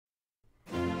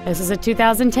This is a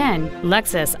 2010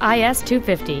 Lexus IS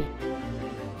 250.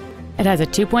 It has a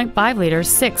 2.5-liter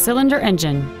six-cylinder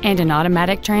engine and an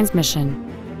automatic transmission.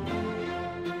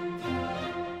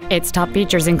 Its top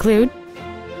features include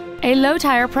a low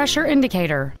tire pressure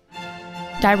indicator,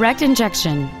 direct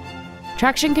injection,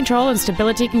 traction control and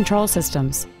stability control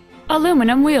systems,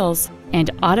 aluminum wheels, and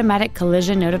automatic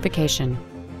collision notification.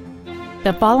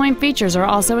 The following features are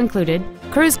also included: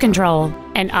 cruise control,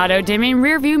 an auto-dimming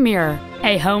rearview mirror,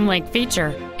 a home link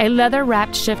feature, a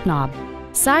leather-wrapped shift knob,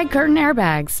 side curtain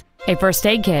airbags, a first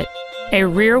aid kit, a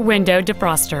rear window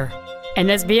defroster, and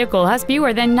this vehicle has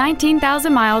fewer than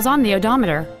 19,000 miles on the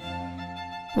odometer.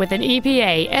 With an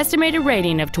EPA estimated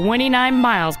rating of 29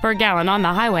 miles per gallon on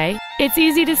the highway, it's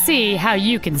easy to see how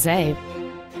you can save.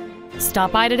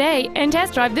 Stop by today and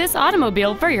test drive this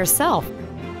automobile for yourself.